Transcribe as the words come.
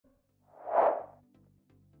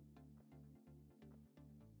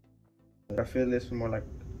I feel this more like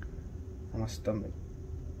on my stomach,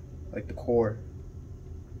 like the core.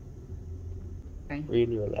 Okay.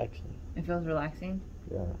 Really relaxing. It feels relaxing?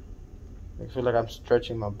 Yeah. I feel like I'm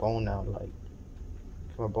stretching my bone out, like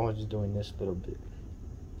my bone's just doing this a little bit.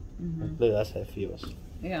 Like, that's how it feels.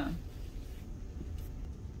 Yeah.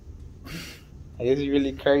 Like, it's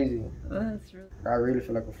really crazy. That's really... I really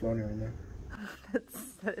feel like I'm floating right now.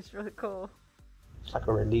 that is really cool. It's like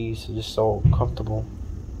a release. It's just so comfortable.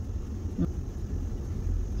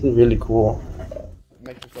 It's really cool. It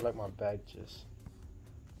makes me feel like my back just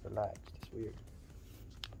relaxed. It's weird.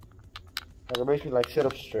 Like, it makes me like sit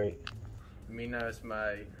up straight. Mina is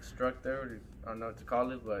my instructor. I don't know what to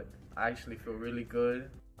call it, but I actually feel really good.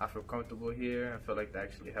 I feel comfortable here. I feel like they're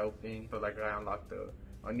actually helping. I feel like I unlocked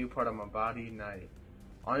a new part of my body, and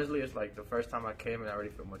honestly, it's like the first time I came and I already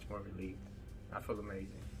feel much more relieved. I feel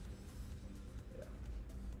amazing. Yeah.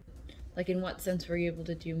 Like, in what sense were you able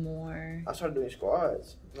to do more? I started doing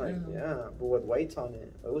squats. Like, yeah, but with weights on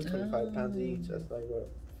it. It was 25 pounds each. That's like, what,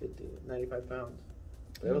 50, 95 pounds.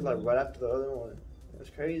 But it was like right after the other one. It was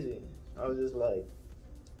crazy. I was just like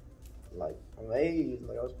amazed.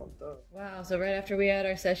 Like, I was pumped up. Wow, so right after we had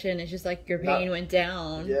our session, it's just like your pain went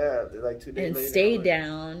down. Yeah, like 2 days and later. Stayed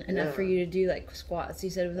down enough for you to do like squats. You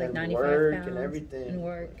said it was like and 95 work pounds. And everything. And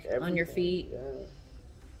work like everything. on your feet. Yeah.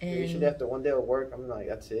 And usually after 1 day of work, I'm like,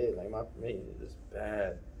 that's it. Like, my pain is just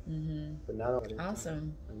bad. But now I'm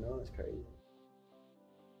awesome. I know, it's crazy.